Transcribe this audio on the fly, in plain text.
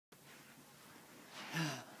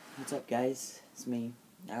What's up, guys? It's me,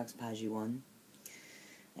 AlexPaji1,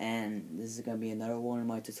 and this is going to be another one of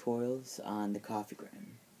my tutorials on the coffee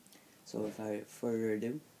grind. So without further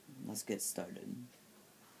ado, let's get started.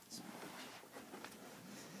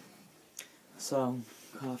 So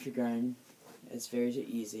coffee grind, it's very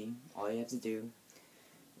easy. All you have to do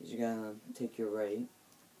is you're going to take your right,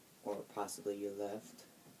 or possibly your left,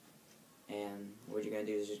 and what you're going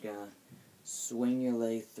to do is you're going to swing your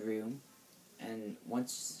leg through. And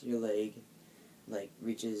once your leg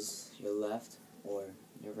reaches your left or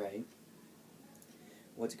your right,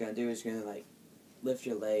 what you're gonna do is you're gonna lift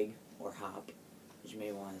your leg or hop, as you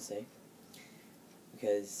may want to say,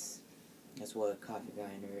 because that's what a coffee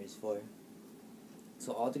grinder is for.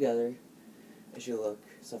 So all together, it should look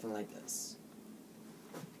something like this,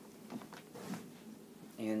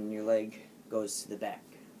 and your leg goes to the back.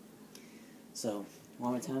 So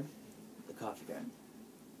one more time, the coffee grind.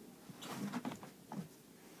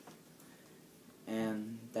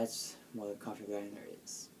 And that's what a coffee grinder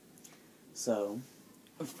is. So,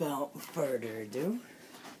 without further ado,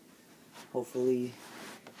 hopefully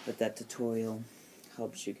that tutorial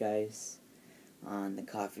helps you guys on the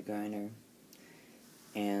coffee grinder.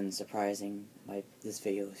 And surprising, this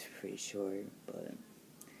video is pretty short, but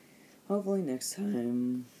hopefully next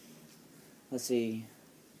time, let's see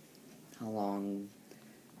how long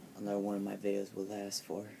another one of my videos will last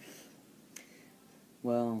for.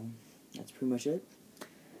 Well, that's pretty much it,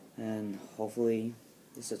 and hopefully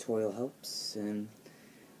this tutorial helps, and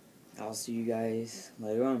I'll see you guys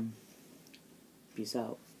later on. Peace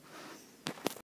out.